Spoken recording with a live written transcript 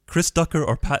Chris Ducker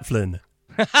or Pat Flynn?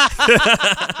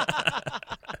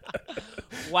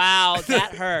 Wow,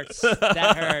 that hurts.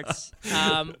 That hurts.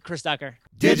 Chris Ducker.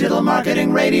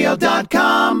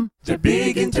 DigitalMarketingRadio.com. The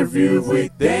Big Interview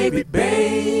with David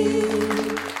Bay.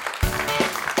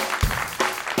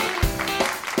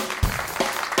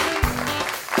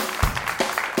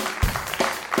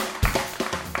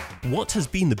 What has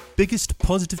been the biggest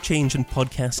positive change in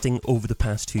podcasting over the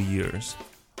past 2 years?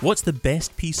 What's the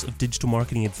best piece of digital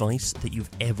marketing advice that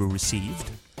you've ever received?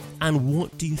 And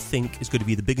what do you think is going to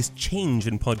be the biggest change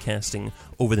in podcasting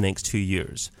over the next 2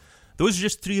 years? Those are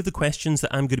just three of the questions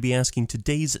that I'm going to be asking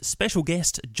today's special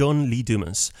guest, John Lee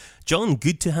Dumas. John,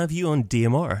 good to have you on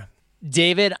DMR.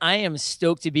 David, I am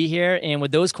stoked to be here. And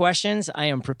with those questions, I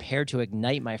am prepared to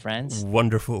ignite, my friends.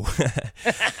 Wonderful.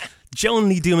 John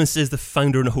Lee Dumas is the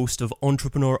founder and host of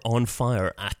Entrepreneur on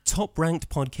Fire, a top-ranked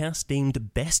podcast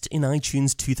named Best in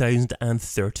iTunes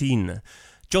 2013.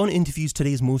 John interviews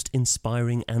today's most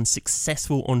inspiring and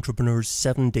successful entrepreneurs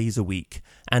 7 days a week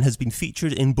and has been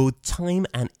featured in both Time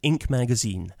and Inc.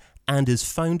 magazine and is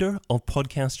founder of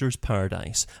Podcasters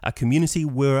Paradise, a community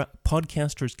where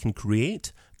podcasters can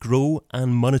create, grow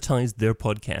and monetize their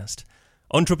podcast.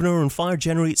 Entrepreneur on Fire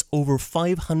generates over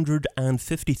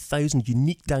 550,000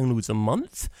 unique downloads a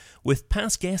month, with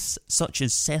past guests such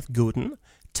as Seth Godin,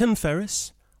 Tim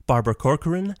Ferriss, Barbara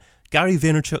Corcoran, Gary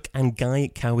Vaynerchuk and Guy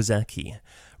Kawasaki.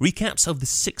 Recaps of the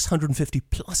 650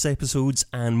 plus episodes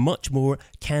and much more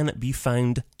can be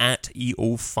found at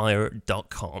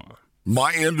eofire.com.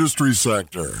 My industry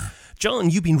sector.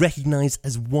 John, you've been recognised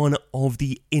as one of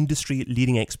the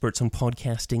industry-leading experts on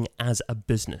podcasting as a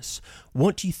business.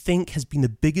 What do you think has been the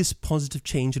biggest positive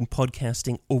change in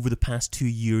podcasting over the past 2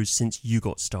 years since you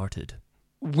got started?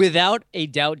 Without a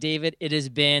doubt, David, it has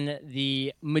been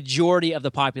the majority of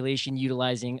the population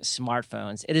utilizing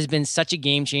smartphones. It has been such a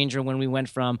game changer when we went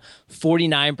from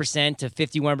 49% to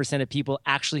 51% of people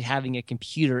actually having a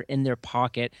computer in their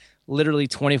pocket, literally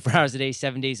 24 hours a day,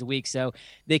 7 days a week. So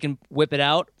they can whip it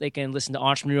out. They can listen to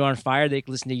Entrepreneur on Fire. They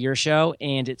can listen to your show,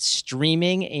 and it's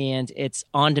streaming and it's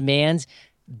on demand.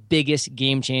 Biggest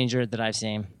game changer that I've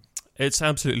seen. It's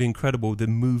absolutely incredible, the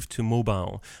move to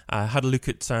mobile. I had a look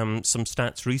at some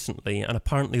stats recently, and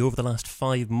apparently over the last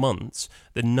 5 months,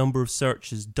 the number of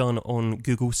searches done on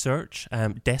Google search,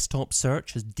 desktop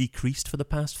search, has decreased for the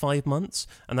past 5 months,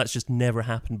 and that's just never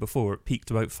happened before. It peaked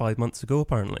about 5 months ago,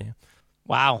 apparently.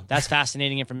 Wow, that's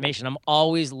fascinating information. I'm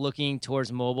always looking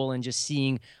towards mobile and just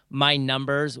seeing my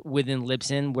numbers within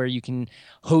Libsyn, where you can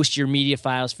host your media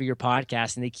files for your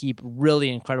podcast, and they keep really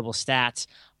incredible stats.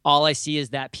 All I see is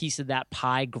that piece of that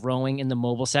pie growing in the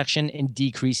mobile section and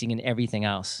decreasing in everything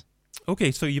else. Okay,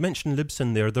 so you mentioned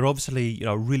Libsyn there. They're obviously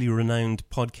a really renowned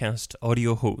podcast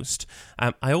audio host.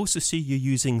 I also see you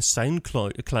using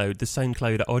SoundCloud, the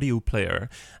SoundCloud audio player.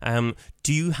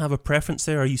 Do you have a preference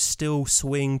there? Are you still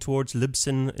swaying towards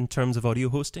Libsyn in terms of audio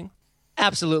hosting?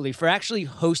 Absolutely. For actually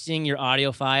hosting your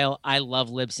audio file, I love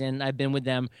Libsyn. I've been with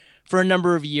them for a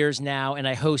number of years now, and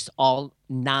I host all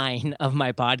 9 of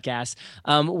my podcasts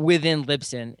within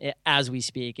Libsyn as we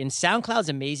speak. And SoundCloud's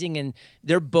amazing, and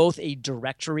they're both a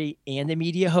directory and a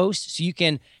media host, so you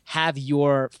can have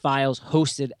your files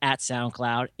hosted at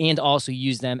SoundCloud and also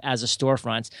use them as a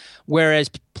storefront. Whereas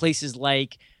places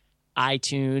like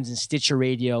iTunes and Stitcher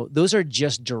Radio, those are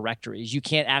just directories. You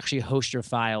can't actually host your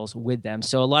files with them.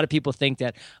 So a lot of people think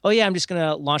that, oh yeah, I'm just going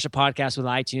to launch a podcast with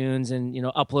iTunes and,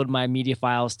 upload my media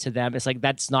files to them. It's like,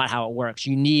 that's not how it works.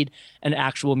 You need an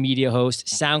actual media host.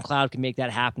 SoundCloud can make that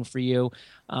happen for you.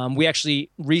 We actually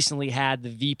recently had the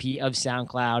VP of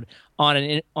SoundCloud on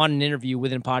an interview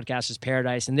within Podcasters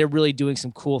Paradise, and they're really doing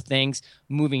some cool things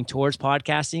moving towards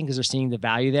podcasting because they're seeing the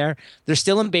value there. They're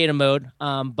still in beta mode,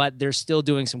 but they're still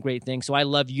doing some great things. So I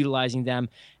love utilizing them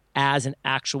as an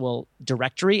actual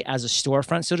directory, as a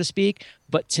storefront, so to speak.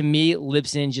 But to me,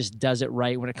 Libsyn just does it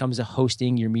right when it comes to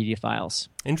hosting your media files.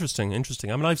 Interesting.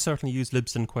 I mean, I've certainly used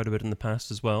Libsyn quite a bit in the past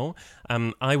as well.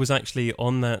 I was actually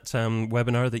on that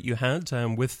webinar that you had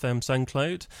with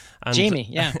SoundCloud. And, Jamie,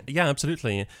 yeah. Yeah,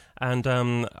 absolutely. And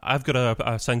I've got a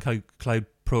SoundCloud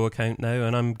Pro account now,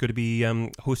 and I'm going to be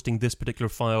hosting this particular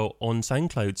file on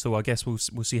SoundCloud. So I guess we'll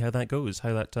see how that goes,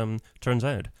 how that turns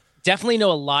out. Definitely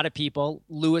know a lot of people,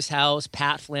 Lewis House,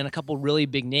 Pat Flynn, a couple really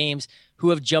big names who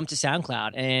have jumped to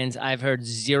SoundCloud, and I've heard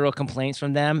zero complaints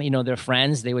from them. Their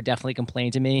friends, they would definitely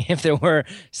complain to me if there were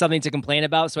something to complain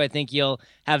about. So I think you'll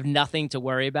have nothing to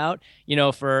worry about.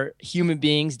 For human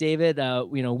beings, David,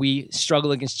 we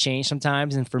struggle against change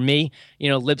sometimes. And for me,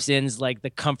 Libsyn's like the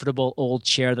comfortable old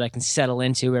chair that I can settle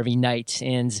into every night.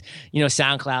 And,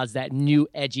 SoundCloud's that new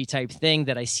edgy type thing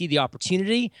that I see the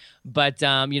opportunity, but,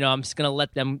 I'm just going to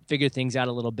let them figure things out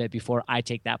a little bit before I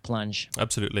take that plunge.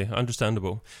 Absolutely.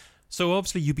 Understandable. So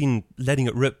obviously you've been letting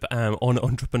it rip on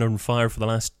Entrepreneur on Fire for the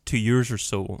last 2 years or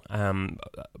so.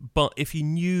 But if you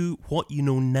knew what you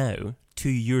know now 2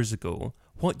 years ago,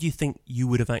 what do you think you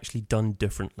would have actually done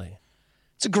differently?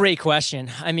 It's a great question.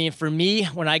 I mean, for me,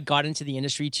 when I got into the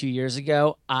industry 2 years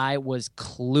ago, I was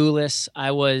clueless.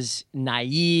 I was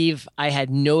naive. I had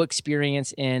no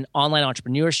experience in online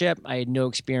entrepreneurship. I had no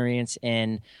experience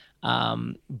in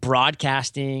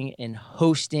broadcasting and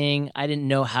hosting. I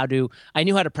knew how to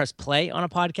press play on a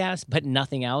podcast, but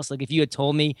nothing else. Like if you had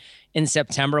told me in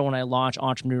September when I launched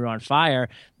Entrepreneur on Fire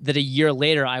that a year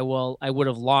later I would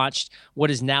have launched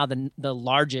what is now the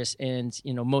largest and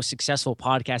most successful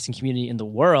podcasting community in the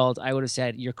world, I would have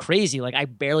said, you're crazy. Like I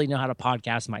barely know how to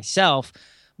podcast myself.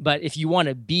 But if you want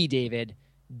to be David,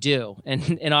 do.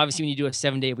 And obviously when you do a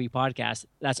 7-day-a-week podcast,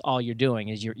 that's all you're doing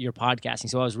is you're podcasting.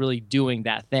 So I was really doing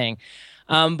that thing.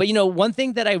 But one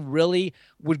thing that I really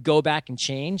would go back and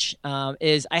change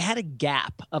is I had a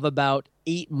gap of about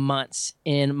 8 months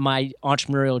in my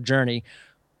entrepreneurial journey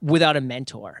without a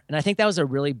mentor. And I think that was a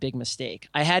really big mistake.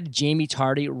 I had Jamie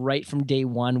Tardy right from day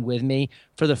one with me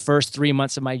for the first 3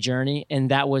 months of my journey. And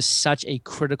that was such a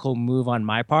critical move on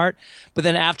my part. But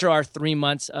then after our 3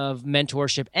 months of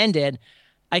mentorship ended,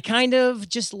 I kind of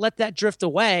just let that drift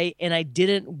away, and I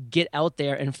didn't get out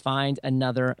there and find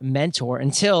another mentor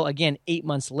until, again, 8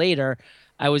 months later,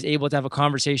 I was able to have a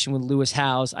conversation with Lewis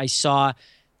Howes. I saw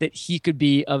that he could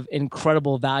be of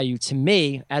incredible value to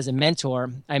me as a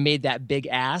mentor. I made that big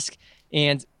ask,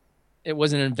 and it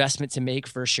was an investment to make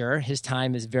for sure. His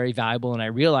time is very valuable, and I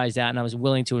realized that, and I was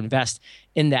willing to invest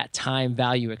in that time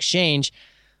value exchange.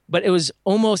 But it was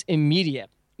almost immediate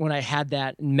when I had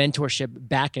that mentorship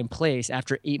back in place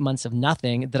after 8 months of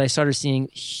nothing, that I started seeing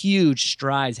huge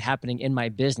strides happening in my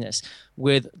business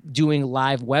with doing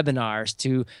live webinars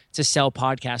to sell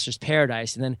Podcasters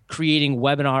Paradise, and then creating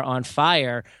Webinar on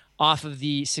Fire off of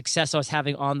the success I was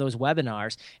having on those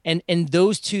webinars. And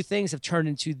those two things have turned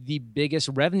into the biggest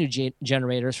revenue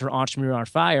generators for Entrepreneur on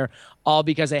Fire, all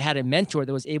because I had a mentor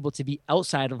that was able to be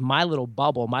outside of my little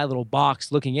bubble, my little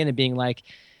box, looking in and being like,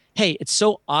 hey, it's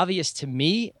so obvious to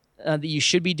me that you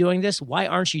should be doing this. Why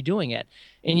aren't you doing it?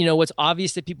 And what's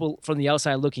obvious to people from the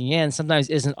outside looking in sometimes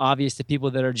isn't obvious to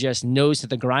people that are just nose to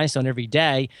the grindstone every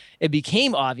day. It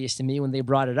became obvious to me when they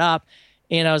brought it up.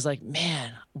 And I was like,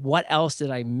 man, what else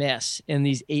did I miss in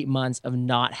these 8 months of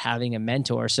not having a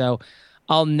mentor? So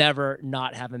I'll never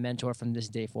not have a mentor from this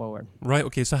day forward. Right,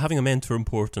 okay, so having a mentor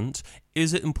important.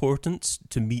 Is it important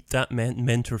to meet that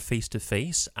mentor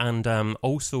face-to-face? And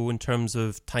also in terms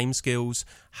of timescales,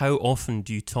 how often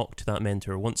do you talk to that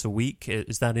mentor? Once a week?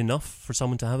 Is that enough for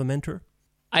someone to have a mentor?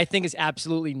 I think it's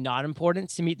absolutely not important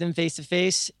to meet them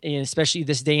face-to-face, and especially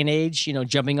this day and age,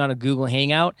 jumping on a Google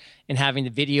Hangout and having the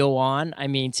video on. I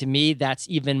mean, to me, that's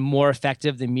even more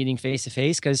effective than meeting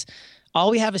face-to-face because all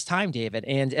we have is time, David.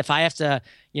 And if I have to,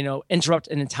 interrupt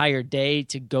an entire day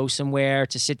to go somewhere,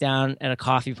 to sit down at a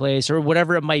coffee place or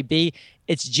whatever it might be,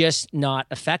 it's just not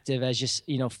effective as just,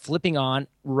 flipping on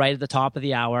right at the top of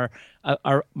the hour,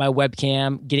 my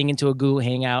webcam, getting into a Google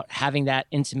Hangout, having that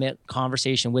intimate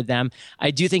conversation with them.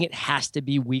 I do think it has to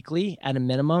be weekly at a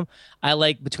minimum. I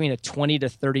like between a 20 to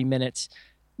 30 minutes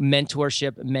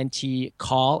mentorship mentee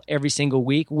call every single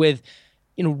week with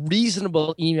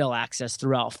reasonable email access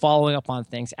throughout, following up on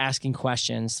things, asking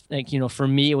questions. Like, for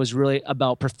me, it was really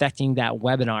about perfecting that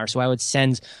webinar. So I would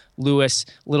send Lewis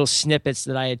little snippets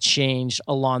that I had changed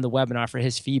along the webinar for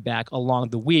his feedback along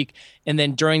the week. And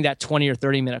then during that 20 or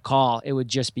 30 minute call, it would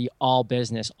just be all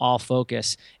business, all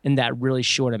focus in that really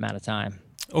short amount of time.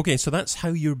 Okay, so that's how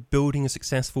you're building a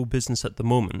successful business at the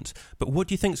moment. But what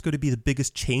do you think is going to be the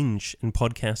biggest change in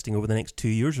podcasting over the next 2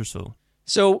 years or so?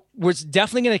 So we're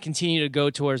definitely going to continue to go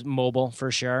towards mobile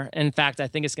for sure. In fact, I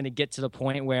think it's going to get to the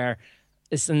point where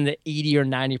it's in the 80 or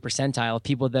 90 percentile of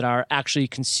people that are actually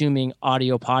consuming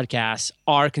audio podcasts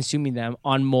are consuming them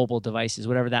on mobile devices,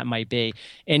 whatever that might be.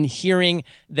 And hearing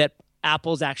that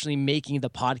Apple's actually making the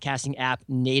podcasting app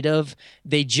native.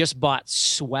 They just bought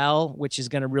Swell, which is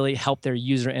going to really help their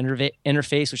user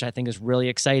interface, which I think is really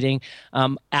exciting.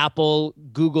 Apple,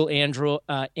 Google,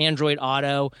 Android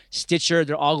Auto, Stitcher,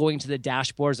 they're all going to the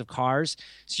dashboards of cars.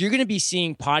 So you're going to be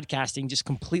seeing podcasting just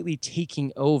completely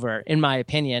taking over, in my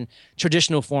opinion,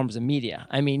 traditional forms of media.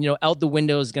 I mean, out the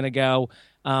window is going to go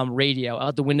radio,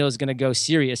 out the window is going to go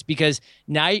Sirius, because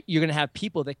now you're going to have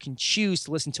people that can choose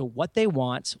to listen to what they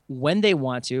want, when they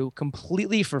want to,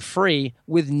 completely for free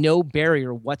with no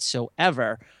barrier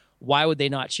whatsoever. Why would they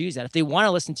not choose that? If they want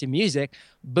to listen to music,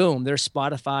 boom, there's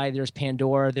Spotify, there's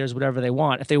Pandora, there's whatever they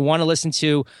want. If they want to listen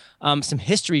to some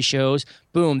history shows,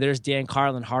 boom, there's Dan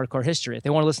Carlin, Hardcore History. If they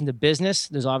want to listen to business,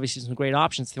 there's obviously some great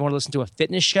options. If they want to listen to a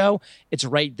fitness show, it's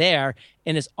right there,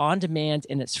 and it's on demand,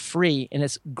 and it's free, and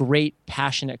it's great,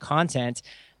 passionate content.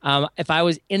 If I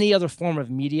was any other form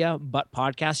of media but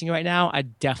podcasting right now,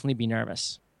 I'd definitely be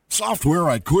nervous. Software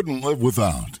I couldn't live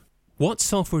without. What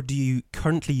software do you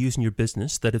currently use in your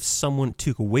business that if someone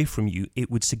took away from you,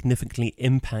 it would significantly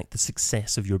impact the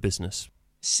success of your business?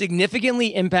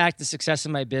 Significantly impact the success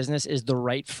of my business is the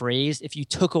right phrase. If you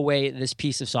took away this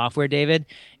piece of software, David,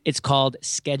 it's called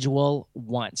Schedule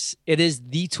Once. It is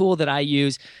the tool that I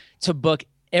use to book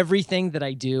everything that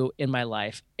I do in my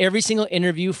life. Every single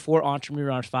interview for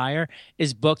Entrepreneur on Fire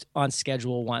is booked on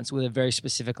Schedule Once with a very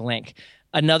specific link.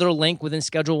 Another link within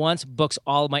Schedule Once books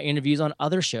all of my interviews on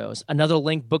other shows. Another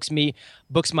link books my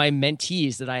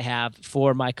mentees that I have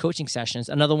for my coaching sessions.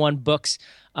 Another one books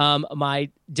my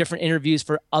different interviews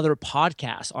for other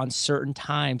podcasts on certain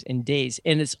times and days.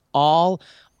 And it's all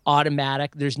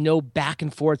automatic. There's no back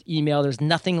and forth email. There's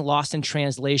nothing lost in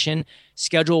translation.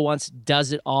 Schedule Once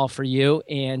does it all for you.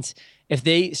 And if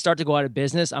they start to go out of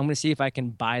business, I'm going to see if I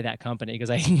can buy that company, because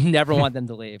I never want them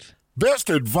to leave. Best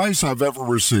advice I've ever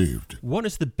received. What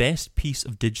is the best piece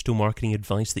of digital marketing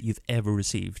advice that you've ever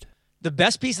received? The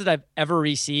best piece that I've ever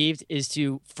received is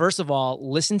to, first of all,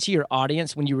 listen to your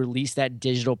audience when you release that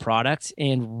digital product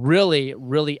and really,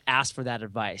 really ask for that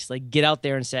advice. Like, get out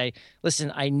there and say,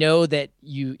 listen, I know that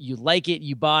you like it,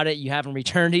 you bought it, you haven't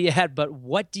returned it yet, but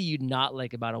what do you not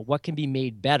like about it? What can be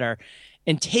made better?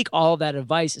 And take all of that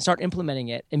advice and start implementing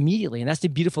it immediately. And that's the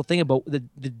beautiful thing about the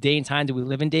day and time that we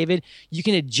live in, David. You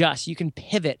can adjust, you can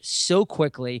pivot so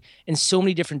quickly in so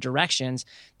many different directions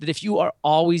that if you are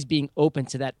always being open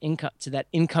to that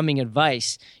incoming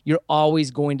advice, you're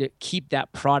always going to keep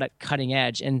that product cutting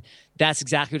edge. And that's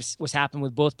exactly what's happened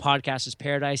with both Podcasters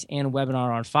Paradise and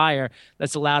Webinar on Fire.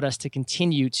 That's allowed us to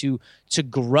continue to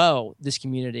grow this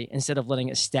community instead of letting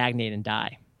it stagnate and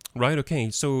die. Right, okay.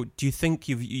 So do you think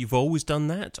you've always done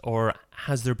that, or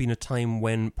has there been a time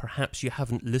when perhaps you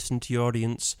haven't listened to your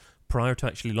audience prior to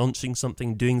actually launching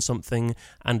something, doing something,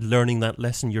 and learning that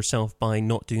lesson yourself by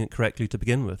not doing it correctly to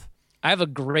begin with? I have a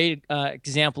great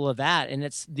example of that, and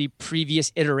it's the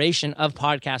previous iteration of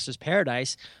Podcasters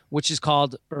Paradise, which was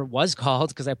called,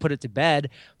 because I put it to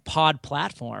bed, Pod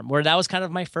Platform, where that was kind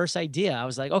of my first idea. I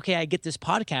was like, okay, I get this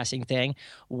podcasting thing.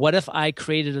 What if I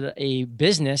created a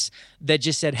business that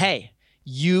just said, hey,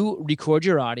 you record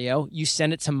your audio, you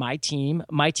send it to my team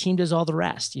does all the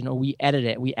rest. We edit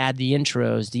it, we add the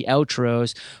intros, the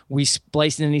outros, we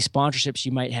splice in any sponsorships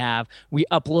you might have, we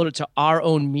upload it to our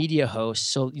own media host.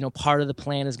 So, part of the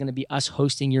plan is going to be us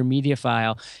hosting your media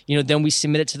file. Then we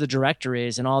submit it to the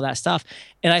directories and all that stuff.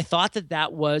 And I thought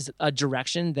that was a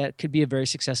direction that could be a very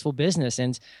successful business.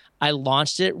 And I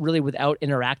launched it really without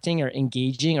interacting or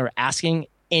engaging or asking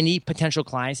any potential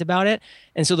clients about it.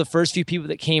 And so the first few people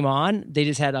that came on, they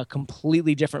just had a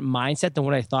completely different mindset than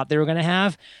what I thought they were going to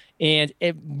have. And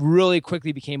it really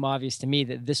quickly became obvious to me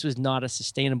that this was not a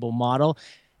sustainable model.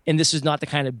 And this was not the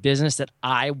kind of business that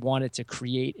I wanted to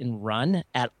create and run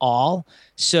at all.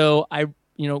 So I,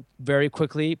 very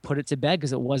quickly put it to bed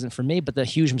because it wasn't for me. But the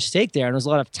huge mistake there, and there was a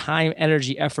lot of time,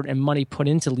 energy, effort, and money put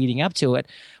into leading up to it,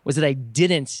 was that I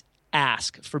didn't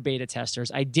ask for beta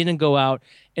testers. I didn't go out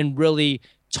and really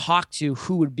talk to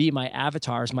who would be my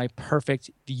avatars, my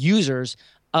perfect users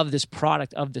of this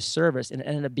product, of this service, and it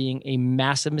ended up being a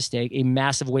massive mistake, a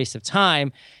massive waste of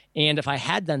time. And if I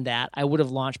had done that, I would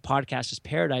have launched Podcasters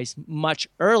Paradise much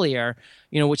earlier,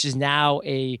 which is now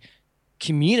a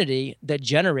community that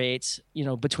generates,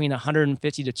 between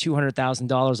 $150,000 to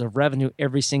 $200,000 of revenue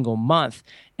every single month.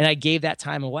 And I gave that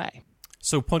time away.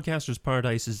 So Podcasters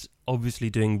Paradise is obviously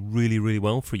doing really, really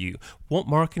well for you. What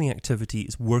marketing activity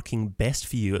is working best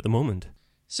for you at the moment?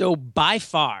 So by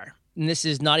far, and this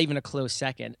is not even a close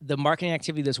second, the marketing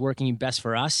activity that's working best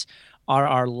for us are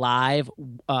our live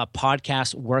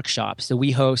podcast workshops that we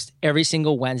host every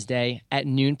single Wednesday at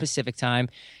noon Pacific time,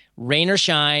 rain or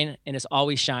shine, and it's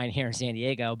always shine here in San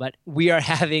Diego, but we are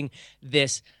having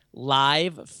this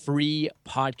live free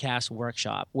podcast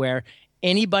workshop where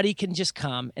anybody can just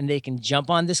come and they can jump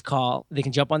on this call. They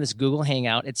can jump on this Google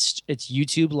Hangout. It's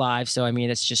YouTube live. So, I mean,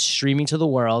 it's just streaming to the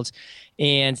world.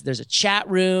 And there's a chat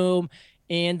room.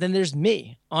 And then there's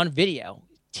me on video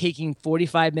taking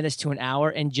 45 minutes to an hour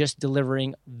and just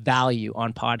delivering value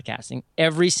on podcasting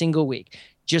every single week.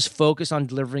 Just focus on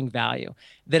delivering value.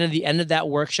 Then at the end of that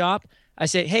workshop, I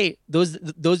say, hey, those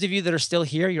of you that are still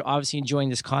here, you're obviously enjoying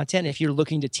this content. If you're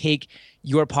looking to take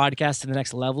your podcast to the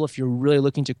next level, if you're really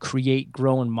looking to create,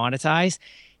 grow, and monetize,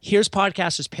 here's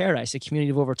Podcasters Paradise, a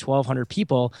community of over 1,200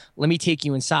 people. Let me take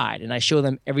you inside. And I show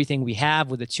them everything we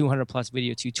have with the 200 plus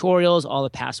video tutorials, all the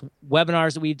past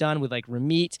webinars that we've done with like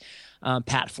Ramit,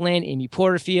 Pat Flynn, Amy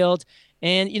Porterfield.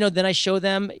 And, then I show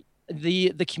them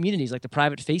the communities, like the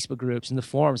private Facebook groups and the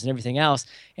forums and everything else.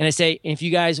 And I say, if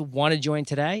you guys want to join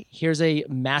today, here's a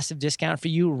massive discount for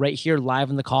you right here live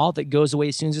on the call that goes away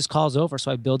as soon as this call is over.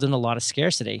 So I build in a lot of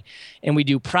scarcity. And we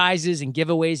do prizes and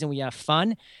giveaways and we have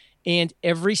fun. And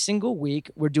every single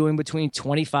week, we're doing between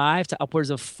 25 to upwards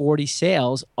of 40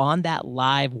 sales on that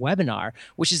live webinar,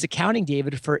 which is accounting,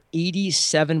 David, for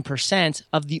 87%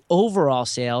 of the overall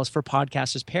sales for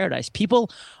Podcasters Paradise. People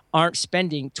aren't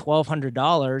spending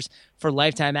 $1,200 for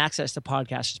lifetime access to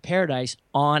Podcasters Paradise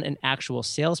on an actual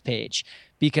sales page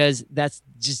because that's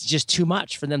just too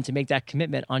much for them to make that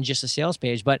commitment on just a sales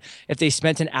page. But if they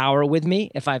spent an hour with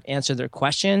me, if I've answered their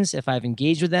questions, if I've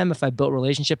engaged with them, if I've built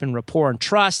relationship and rapport and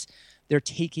trust, they're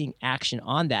taking action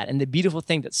on that. And the beautiful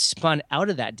thing that spun out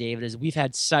of that, David, is we've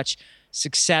had such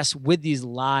success with these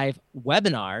live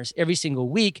webinars every single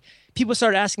week. People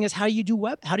start asking us, how do you do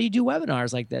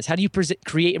webinars like this? How do you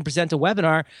create and present a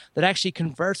webinar that actually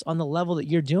converts on the level that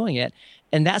you're doing it?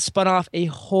 And that spun off a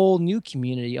whole new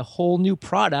community, a whole new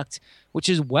product, which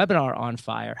is Webinar on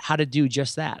Fire. How to do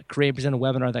just that, create and present a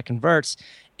webinar that converts.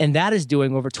 And that is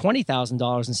doing over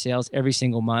 $20,000 in sales every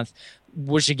single month,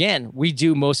 which again, we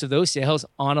do most of those sales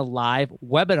on a live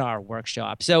webinar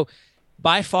workshop. So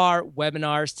by far,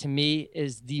 webinars to me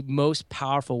is the most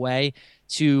powerful way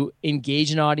to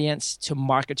engage an audience, to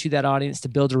market to that audience, to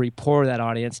build a rapport with that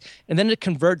audience, and then to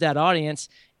convert that audience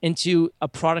into a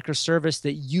product or service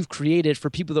that you've created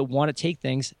for people that want to take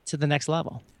things to the next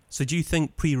level. So do you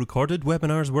think pre-recorded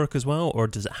webinars work as well, or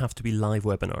does it have to be live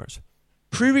webinars?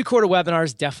 Pre-recorded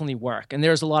webinars definitely work. And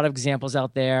there's a lot of examples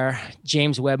out there.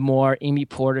 James Webmore, Amy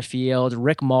Porterfield,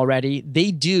 Rick Mulready,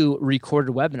 they do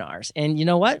recorded webinars. And you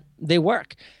know what? They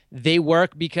work. They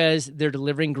work because they're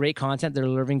delivering great content, they're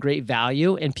delivering great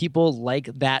value, and people like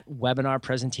that webinar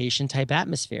presentation type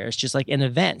atmosphere. It's just like an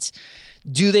event.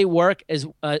 Do they work as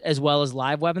well as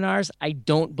live webinars? I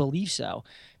don't believe so.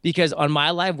 Because on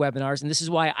my live webinars, and this is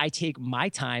why I take my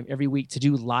time every week to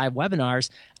do live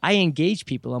webinars, I engage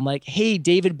people. I'm like, hey,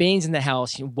 David Bain's in the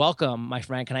house. Welcome, my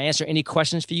friend. Can I answer any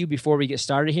questions for you before we get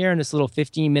started here in this little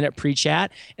 15-minute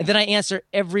pre-chat? And then I answer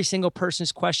every single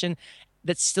person's question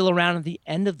that's still around at the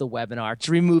end of the webinar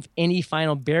to remove any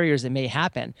final barriers that may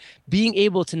happen. Being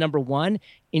able to, number one,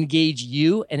 engage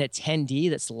you, an attendee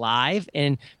that's live,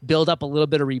 and build up a little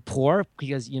bit of rapport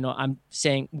because, I'm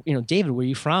saying, David, where are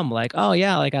you from? Like, oh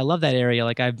yeah, like I love that area.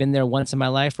 Like I've been there once in my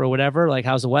life or whatever. Like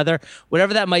how's the weather?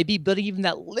 Whatever that might be, building even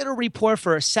that little rapport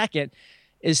for a second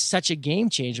is such a game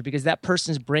changer because that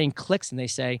person's brain clicks and they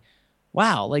say,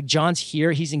 wow, like John's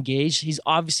here, he's engaged. He's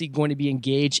obviously going to be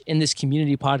engaged in this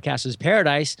community Podcasters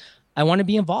Paradise. I want to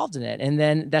be involved in it. And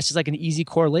then that's just like an easy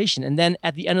correlation. And then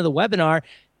at the end of the webinar,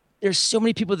 there's so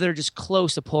many people that are just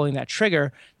close to pulling that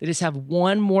trigger. They just have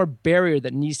one more barrier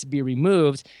that needs to be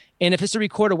removed. And if it's a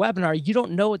recorded webinar, you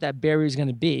don't know what that barrier is going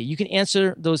to be. You can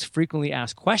answer those frequently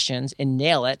asked questions and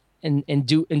nail it and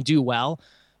do well.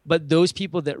 But those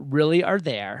people that really are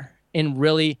there and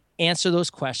really answer those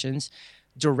questions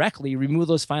directly, remove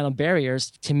those final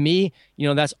barriers, to me,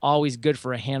 that's always good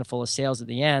for a handful of sales at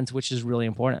the end, which is really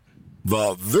important.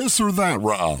 The this or that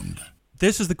round.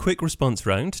 This is the quick response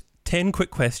round. 10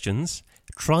 quick questions.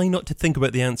 Try not to think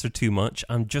about the answer too much.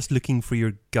 I'm just looking for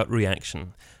your gut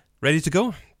reaction. Ready to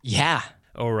go? Yeah.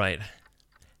 All right.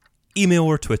 Email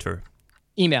or Twitter?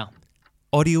 Email.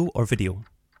 Audio or video?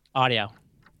 Audio.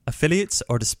 Affiliates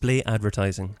or display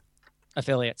advertising?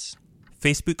 Affiliates.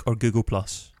 Facebook or Google+?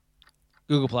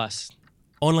 Google+.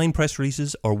 Online press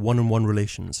releases or one-on-one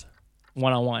relations?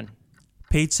 One-on-one.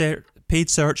 Paid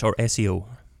search or SEO?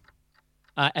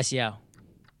 SEO.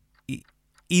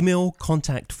 Email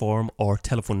contact form or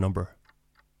telephone number?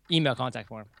 Email contact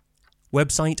form.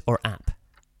 Website or app?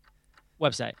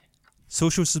 Website.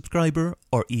 Social subscriber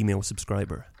or email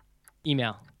subscriber?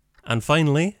 Email. And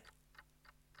finally,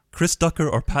 Chris Ducker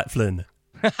or Pat Flynn?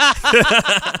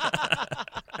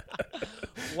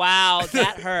 Wow,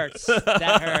 that hurts.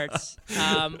 That hurts.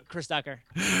 Chris Ducker.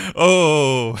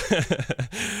 Oh.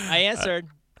 I answered.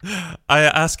 I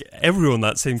ask everyone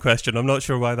that same question. I'm not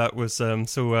sure why that was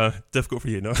so difficult for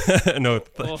you. No, no,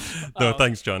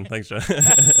 Thanks, John. Thanks, John.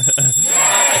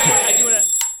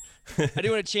 I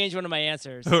do want to change one of my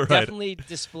answers. Oh, right. Definitely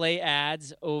display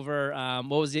ads over.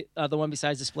 What was the other one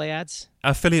besides display ads?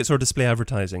 Affiliates or display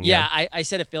advertising. Yeah, I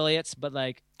said affiliates, but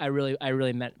like I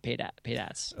really meant paid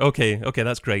ads. Okay,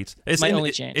 that's great. It's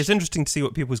only change. It's interesting to see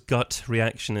what people's gut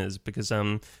reaction is because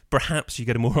perhaps you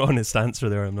get a more honest answer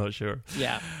there. I'm not sure.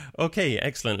 Yeah. Okay,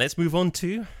 excellent. Let's move on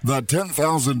to The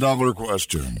 $10,000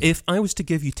 question. if I was to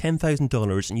give you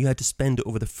 $10,000 and you had to spend it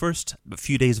over the first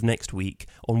few days of next week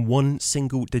on one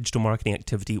single digital marketing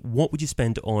activity, what would you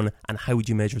spend it on, and how would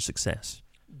you measure success?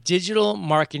 Digital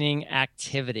marketing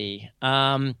activity.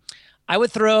 I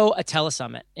would throw a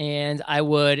telesummit, and I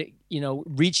would,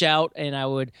 reach out, and I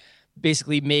would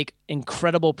basically make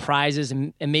incredible prizes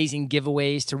and amazing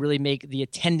giveaways to really make the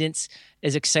attendance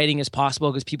as exciting as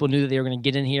possible, because people knew that they were going to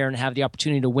get in here and have the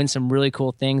opportunity to win some really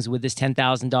cool things with this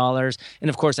 $10,000. And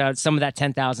of course, some of that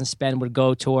 $10,000 spend would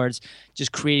go towards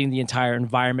just creating the entire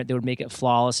environment that would make it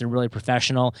flawless and really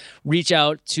professional. Reach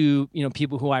out to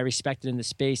people who I respected in the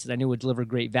space that I knew would deliver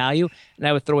great value, and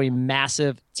I would throw a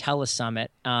massive telesummit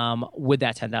with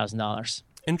that $10,000.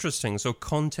 Interesting. So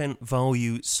content,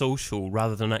 value, social,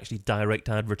 rather than actually direct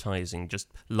advertising,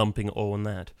 just lumping it all in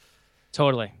that.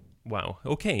 Totally. Wow.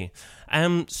 Okay.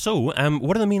 So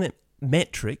what are the main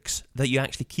metrics that you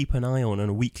actually keep an eye on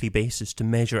a weekly basis to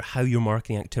measure how your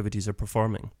marketing activities are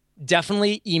performing?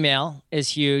 Definitely email is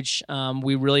huge.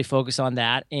 We really focus on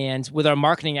that. And with our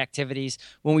marketing activities,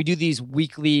 when we do these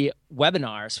weekly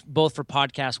webinars, both for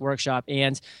Podcast Workshop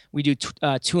and we do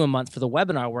 2 a month for the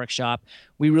webinar workshop,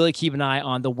 we really keep an eye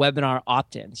on the webinar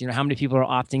opt-ins. How many people are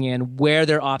opting in, where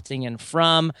they're opting in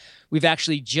from. We've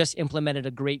actually just implemented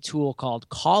a great tool called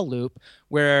Call Loop,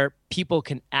 where people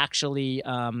can actually,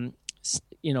 can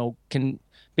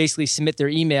basically submit their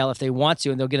email if they want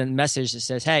to, and they'll get a message that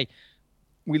says, hey,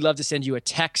 we'd love to send you a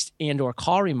text and or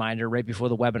call reminder right before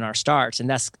the webinar starts. And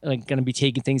that's going to be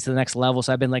taking things to the next level.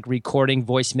 So I've been recording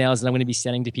voicemails that I'm going to be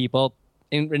sending to people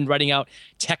and writing out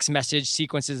text message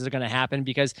sequences that are going to happen,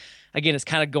 because again, it's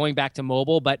kind of going back to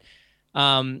mobile. But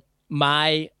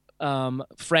my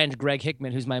friend Greg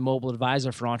Hickman, who's my mobile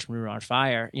advisor for Entrepreneur on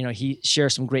Fire, he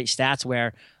shares some great stats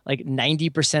where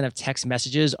 90% of text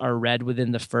messages are read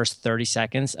within the first 30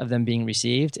 seconds of them being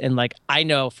received. And I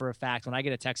know for a fact when I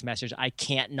get a text message, I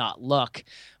can't not look,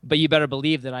 but you better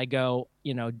believe that I go,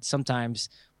 sometimes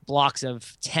blocks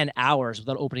of 10 hours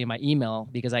without opening my email,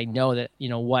 because I know that,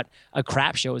 what a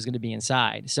crap show is going to be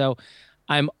inside. So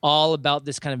I'm all about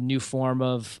this kind of new form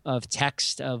of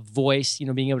text, of voice,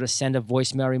 being able to send a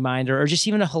voicemail reminder or just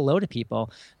even a hello to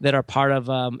people that are part of,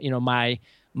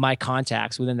 my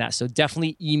contacts within that. So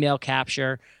definitely email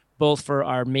capture, both for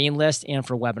our main list and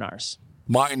for webinars.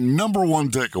 My number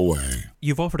one takeaway.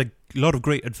 You've offered a lot of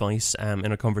great advice in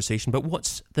our conversation, but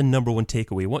what's the number one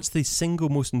takeaway? What's the single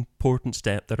most important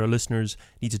step that our listeners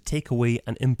need to take away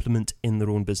and implement in their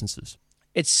own businesses?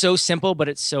 It's so simple, but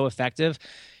it's so effective.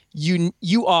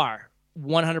 You are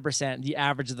 100% the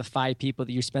average of the 5 people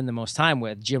that you spend the most time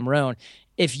with. Jim Rohn.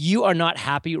 If you are not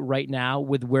happy right now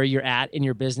with where you're at in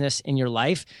your business, in your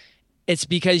life, it's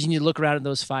because you need to look around at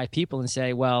those 5 people and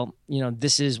say, well,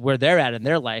 this is where they're at in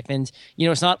their life. And,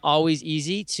 it's not always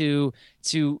easy to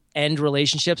end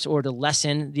relationships or to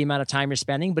lessen the amount of time you're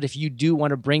spending. But if you do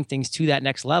want to bring things to that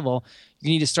next level, you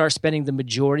need to start spending the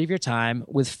majority of your time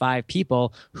with 5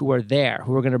 people who are there,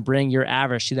 who are going to bring your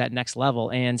average to that next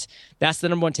level. And that's the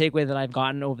number one takeaway that I've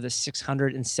gotten over the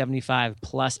 675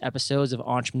 plus episodes of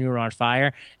Entrepreneur on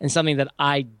Fire, and something that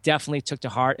I definitely took to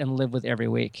heart and live with every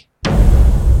week.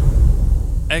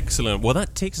 Excellent. Well,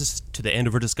 that takes us to the end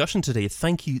of our discussion today.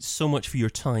 Thank you so much for your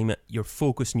time, your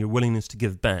focus, and your willingness to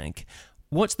give back.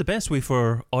 What's the best way for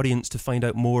our audience to find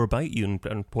out more about you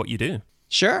and what you do?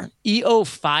 Sure.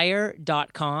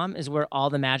 eofire.com is where all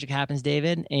the magic happens,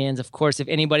 David. And of course, if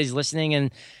anybody's listening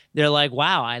and they're like,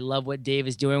 wow, I love what Dave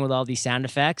is doing with all these sound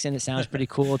effects, and it sounds pretty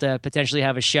cool to potentially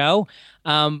have a show,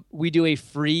 we do a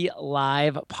free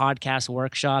live podcast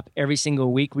workshop every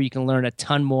single week where you can learn a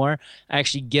ton more. I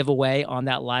actually give away on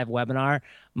that live webinar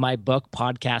my book,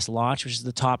 Podcast Launch, which is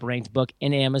the top-ranked book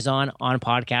in Amazon on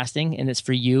podcasting, and it's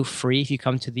for you, free, if you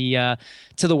come to the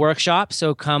workshop.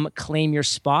 So come claim your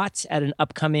spot at an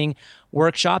upcoming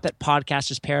workshop at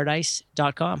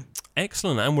podcastersparadise.com.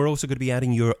 Excellent. And we're also going to be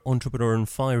adding your Entrepreneur on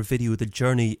Fire video, The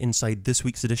Journey, inside this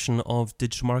week's edition of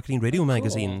Digital Marketing Radio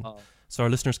Magazine. so our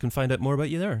listeners can find out more about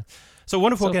you there. So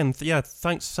wonderful again.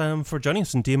 Thanks for joining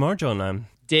us in DMR, John.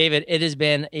 David, it has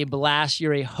been a blast.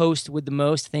 You're a host with the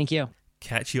most. Thank you.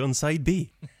 Catch you on side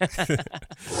B.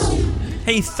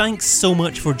 Hey, thanks so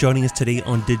much for joining us today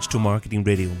on Digital Marketing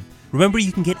Radio. Remember,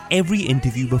 you can get every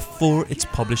interview before it's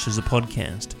published as a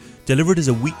podcast, delivered as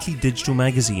a weekly digital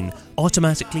magazine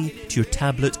automatically to your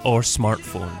tablet or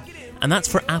smartphone. And that's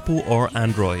for Apple or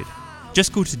Android.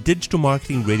 Just go to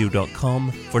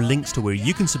digitalmarketingradio.com for links to where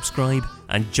you can subscribe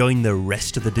and join the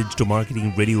rest of the Digital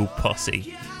Marketing Radio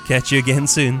posse. Catch you again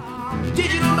soon.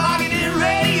 Digital Marketing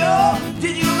Radio,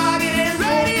 Digital Marketing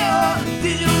Radio,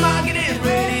 Digital Marketing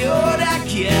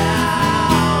Radio.com.